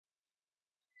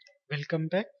Welcome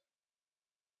back.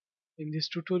 In this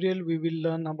tutorial we will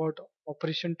learn about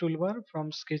operation toolbar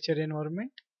from Sketcher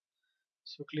environment.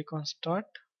 So click on start,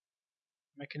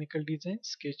 mechanical design,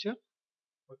 Sketcher.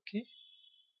 Okay.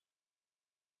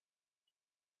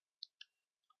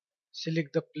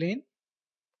 Select the plane.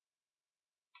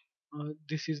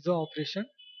 This is the operation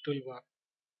toolbar.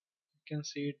 You can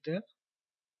see it there.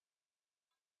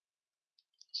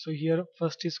 So here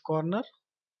first is corner.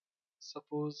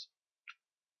 Suppose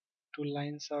two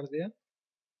lines are there.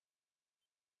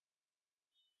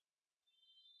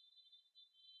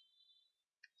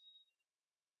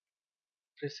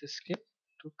 Press escape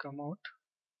to come out.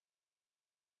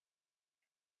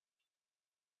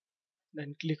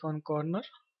 Then click on corner.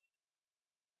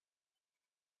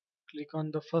 Click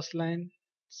on the first line,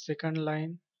 second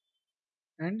line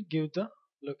and give the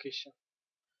location.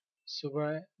 So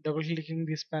by double clicking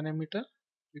this parameter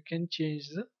you can change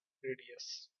the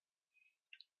radius.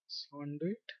 So undo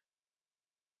it.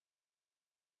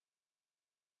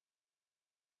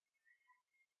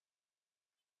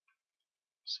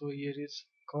 So here is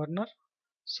corner.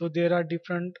 So there are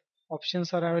different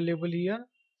options are available here.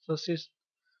 First is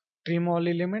trim all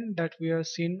element that we have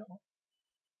seen.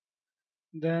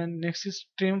 Then next is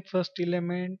trim first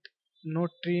element, no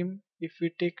trim. If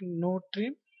we take no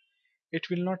trim, it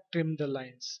will not trim the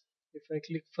lines. If I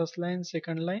click first line,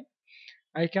 second line,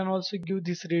 I can also give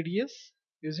this radius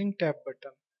using tab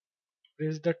button.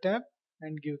 Press the tab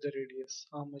and give the radius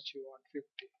how much you want, 50.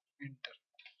 Enter.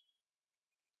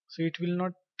 So it will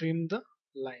not trim the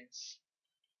lines.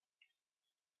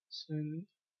 So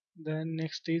then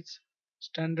next is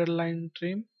standard line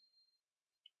trim,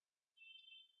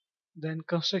 then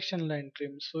construction line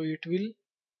trim. So it will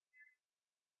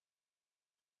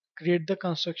create the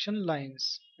construction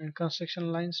lines, and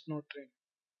construction lines no trim.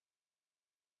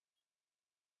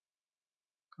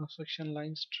 Construction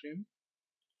lines trim,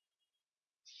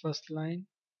 first line,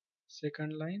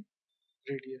 second line,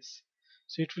 radius.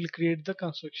 So it will create the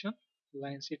construction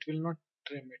lines, it will not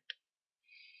trim it.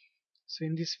 So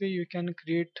in this way you can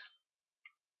create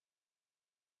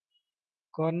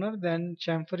corner. Then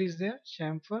chamfer is there,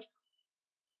 chamfer.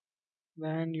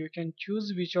 Then you can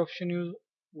choose which option you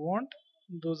want.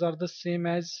 Those are the same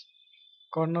as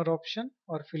corner option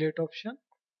or fillet option.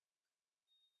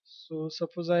 So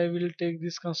suppose I will take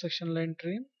this construction line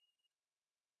trim,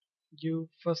 give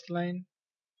first line,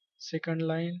 second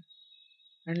line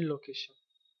and location.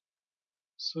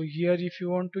 So here if you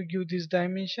want to give this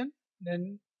dimension,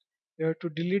 then you have to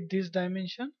delete this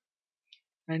dimension,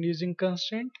 and using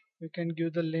constraint you can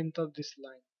give the length of this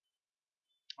line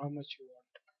how much you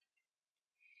want.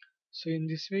 So in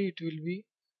this way it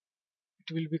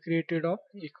will be created of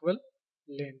equal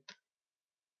length.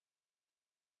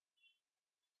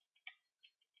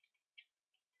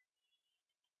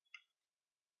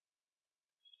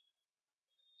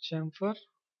 Chamfer,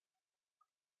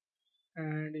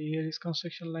 and here is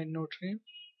construction line no trim,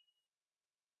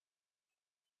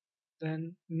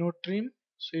 then no trim,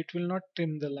 so it will not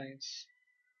trim the lines,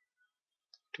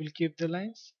 it will keep the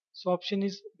lines. So option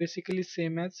is basically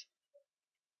same as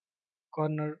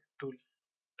corner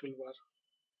toolbar.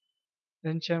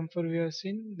 Then chamfer we have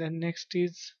seen. Then next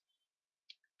is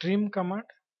trim command.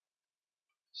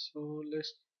 So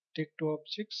let's take two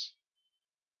objects.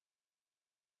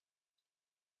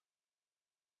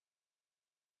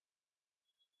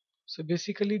 So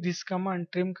basically this command,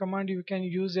 trim command, you can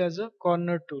use as a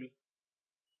corner tool.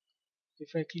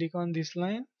 If I click on this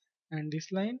line and this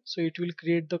line, so it will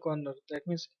create the corner. That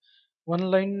means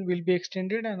one line will be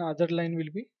extended and other line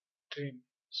will be trimmed.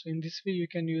 So in this way you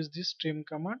can use this trim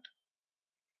command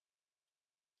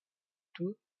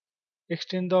to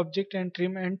extend the object and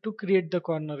trim and to create the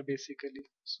corner basically.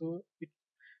 So it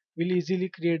will easily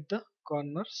create the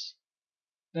corners.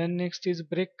 Then next is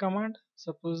break command.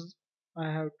 Suppose I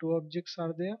have two objects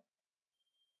are there,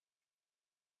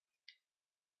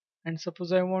 and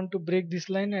suppose I want to break this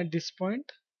line at this point.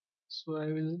 So I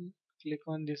will click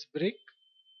on this break.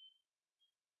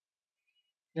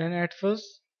 Then at first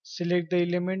select the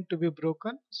element to be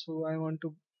broken. So I want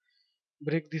to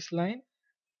break this line,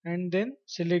 and then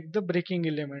select the breaking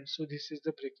element. So this is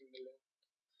the breaking element.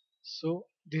 So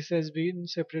this has been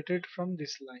separated from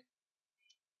this line.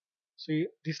 So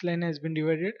this line has been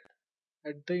divided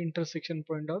at the intersection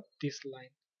point of this line.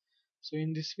 So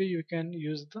in this way you can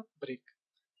use the break.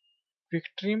 Quick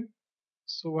trim.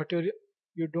 So whatever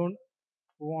you don't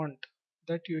want,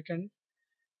 that you can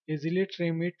easily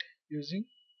trim it using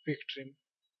quick trim.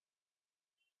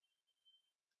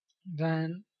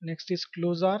 Then next is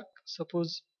close arc.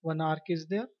 Suppose one arc is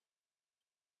there.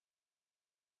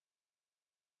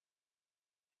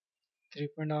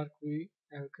 3-point arc we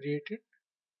have created.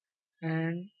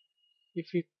 And if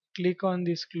we click on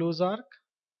this close arc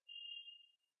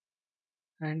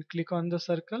and click on the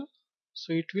circle,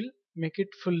 so it will make it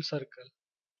full circle,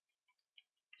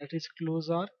 that is close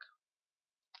arc.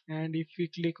 And if we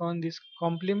click on this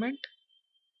complement,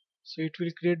 so it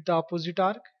will create the opposite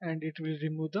arc and it will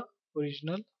remove the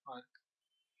original arc,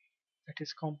 that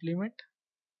is complement.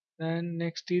 Then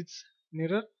next is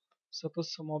mirror.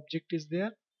 Suppose some object is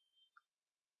there,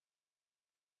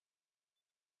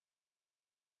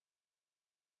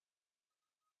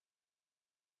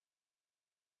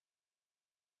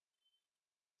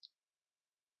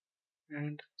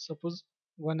 and suppose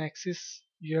one axis,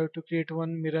 you have to create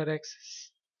one mirror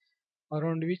axis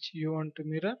around which you want to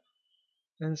mirror.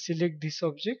 Then select this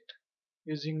object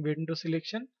using window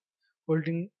selection,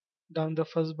 holding down the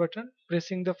first button,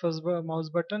 pressing the first mouse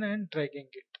button and dragging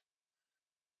it.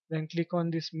 Then click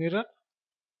on this mirror,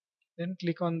 then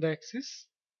click on the axis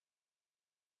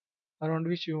around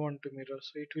which you want to mirror.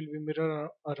 So it will be mirror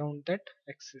around that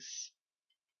axis.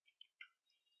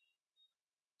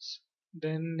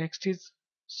 Then next is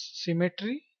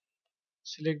symmetry.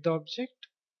 Select the object,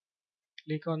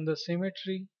 click on the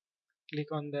symmetry, click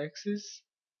on the axis.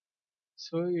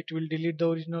 So it will delete the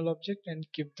original object and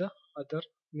keep the other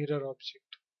mirror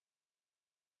object.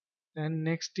 And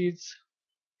next is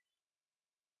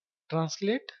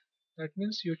translate. That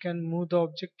means you can move the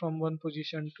object from one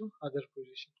position to other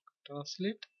position.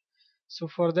 Translate. So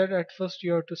for that, at first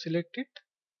you have to select it,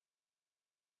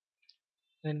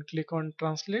 then click on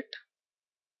translate.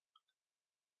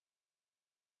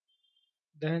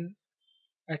 Then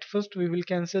at first we will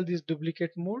cancel this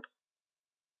duplicate mode,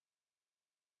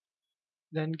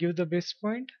 then give the base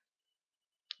point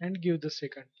and give the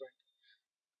second point.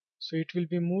 So it will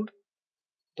be moved,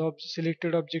 the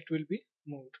selected object will be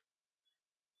moved.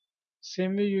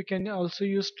 Same way you can also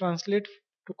use translate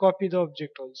to copy the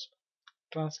object also.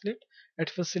 Translate, at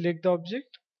first select the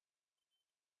object,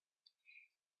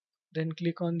 then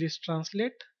click on this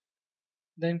translate,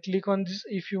 then click on this,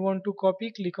 if you want to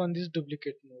copy, click on this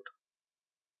duplicate mode,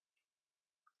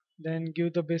 then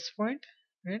give the base point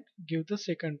and give the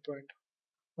second point,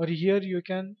 or here you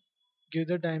can give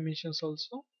the dimensions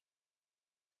also.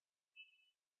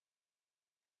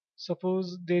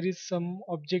 Suppose there is some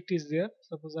object is there,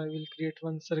 suppose I will create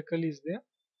one circle is there,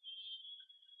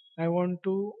 I want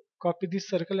to copy this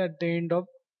circle at the end of,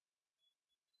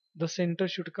 the center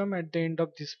should come at the end of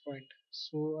this point.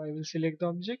 So I will select the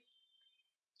object,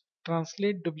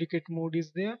 translate, duplicate mode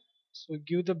is there, so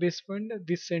give the base point,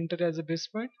 this center as a base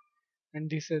point and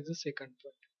this as the second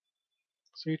point,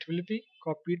 so it will be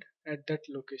copied at that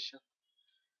location.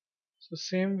 So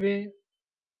same way,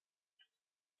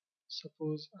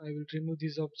 suppose I will remove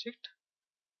this object,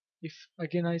 if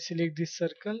again I select this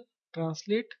circle,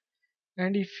 translate,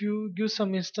 and if you give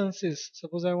some instances,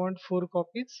 suppose I want 4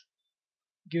 copies,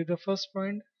 give the first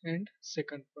point and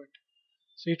second point,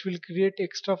 so it will create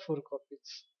extra 4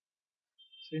 copies.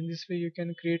 So in this way you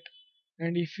can create,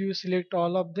 and if you select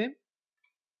all of them,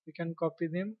 you can copy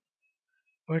them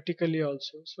vertically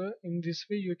also. So in this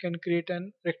way you can create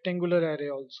an rectangular array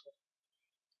also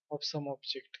of some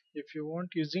object if you want,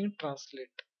 using translate.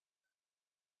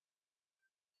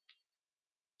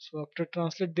 So after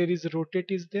translate there is rotate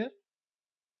is there,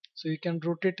 so you can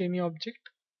rotate any object.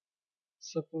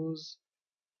 Suppose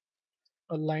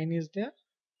a line is there,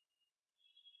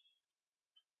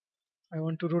 I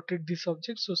want to rotate this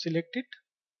object, so select it,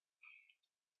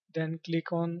 then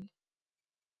click on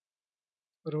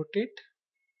rotate,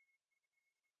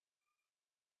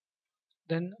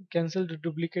 then cancel the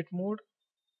duplicate mode,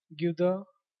 give the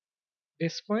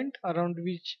base point around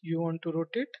which you want to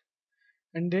rotate,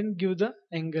 and then give the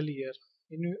angle here,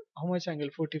 in how much angle,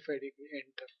 45°,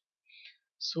 enter.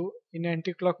 So in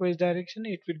anti-clockwise direction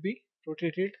it will be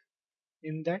rotated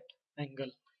in that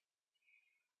angle.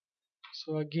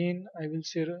 So again I will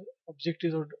say object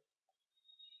is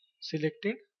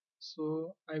selected,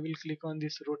 so I will click on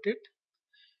this rotate.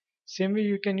 Same way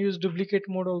you can use duplicate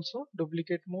mode also.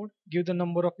 Duplicate mode, give the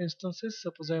number of instances,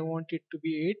 suppose I want it to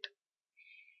be 8,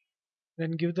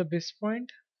 then give the base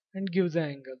point and give the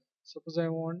angle, suppose I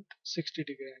want 60°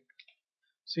 angle.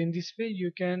 So in this way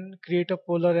you can create a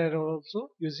polar arrow also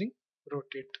using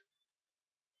rotate.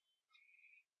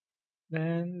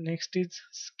 Then next is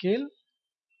scale.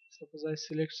 Suppose I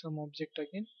select some object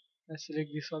again, I select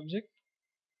this object,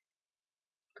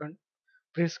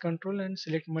 press Ctrl and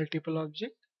select multiple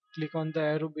object, click on the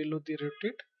arrow below the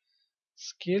rotate,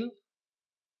 scale,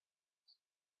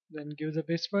 then give the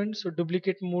base point. So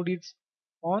duplicate mode is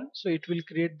on, so it will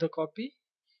create the copy.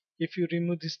 If you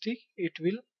remove this tick, it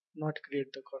will not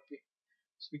create the copy.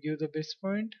 So give the base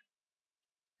point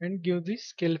and give the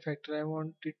scale factor. I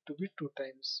want it to be 2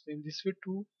 times. So in this way,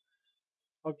 2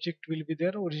 object will be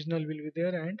there, original will be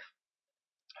there, and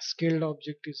scaled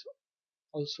object is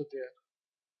also there.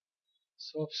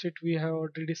 So offset, we have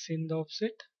already seen the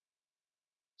offset.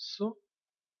 So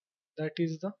that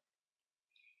is the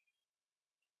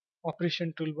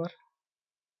operation toolbar.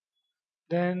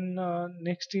 Then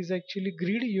next is actually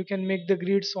grid. You can make the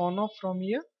grids on off from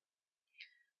here.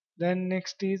 Then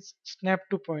next is snap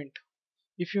to point.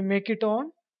 If you make it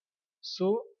on,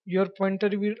 so your pointer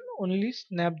will only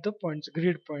snap the points,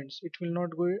 grid points. It will not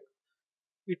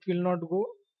go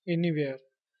anywhere.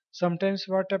 Sometimes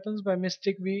what happens, by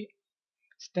mistake we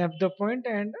snap the point,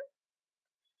 and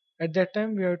at that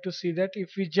time we have to see that if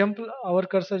we jump, our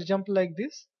cursor jump like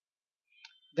this,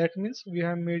 that means we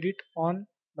have made it on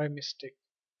by mistake.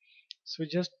 So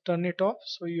just turn it off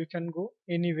so you can go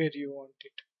anywhere you want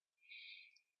it.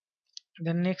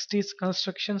 Then next is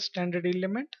construction standard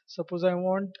element. Suppose I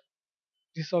want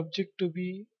this object to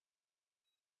be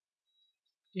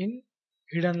in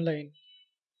hidden line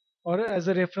or as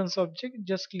a reference object,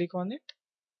 just click on it.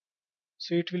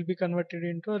 So it will be converted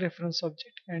into a reference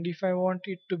object. And if I want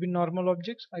it to be normal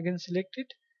objects, again select it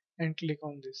and click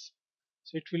on this.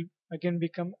 So it will again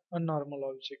become a normal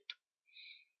object.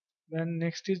 Then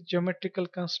next is geometrical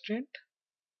constraint.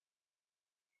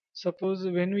 Suppose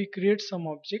when we create some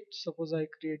object, suppose I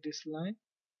create this line.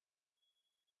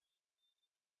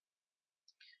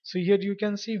 So here you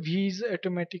can see V is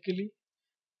automatically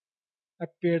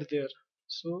appear there.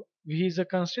 So V is a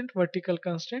constraint, vertical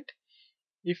constraint.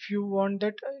 If you want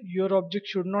that your object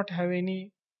should not have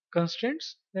any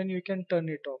constraints, then you can turn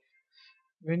it off.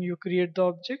 When you create the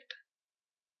object,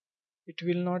 it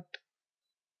will not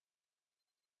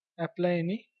apply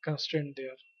any constraint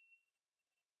there.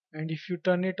 And if you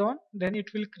turn it on, then it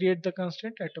will create the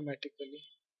constraint automatically.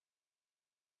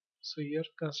 So here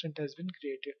constraint has been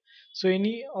created. So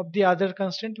any of the other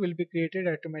constraint will be created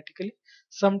automatically.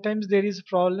 Sometimes there is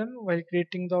problem while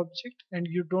creating the object and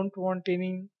you don't want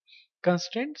any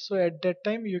constraint, so at that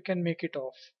time you can make it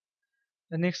off.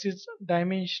 The next is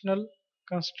dimensional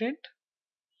constraint.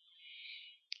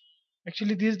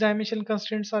 Actually these dimensional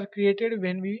constraints are created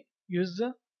when we use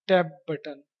the tab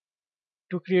button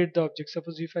to create the object.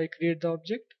 Suppose if I create the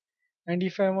object and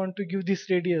if I want to give this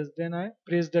radius, then I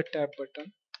press the tab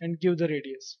button and give the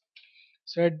radius.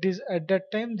 So at that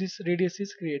time this radius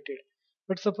is created.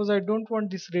 But suppose I don't want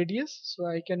this radius, so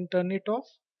I can turn it off.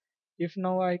 If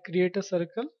now I create a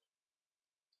circle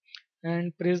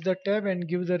and press the tab and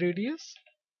give the radius,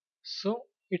 so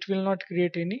it will not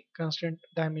create any constraint,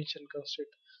 dimension constraint.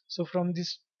 So from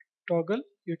this toggle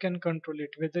you can control it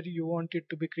whether you want it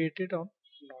to be created or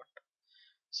not.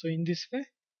 So in this way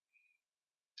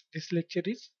this lecture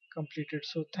is completed.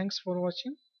 So thanks for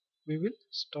watching. We will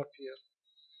stop here.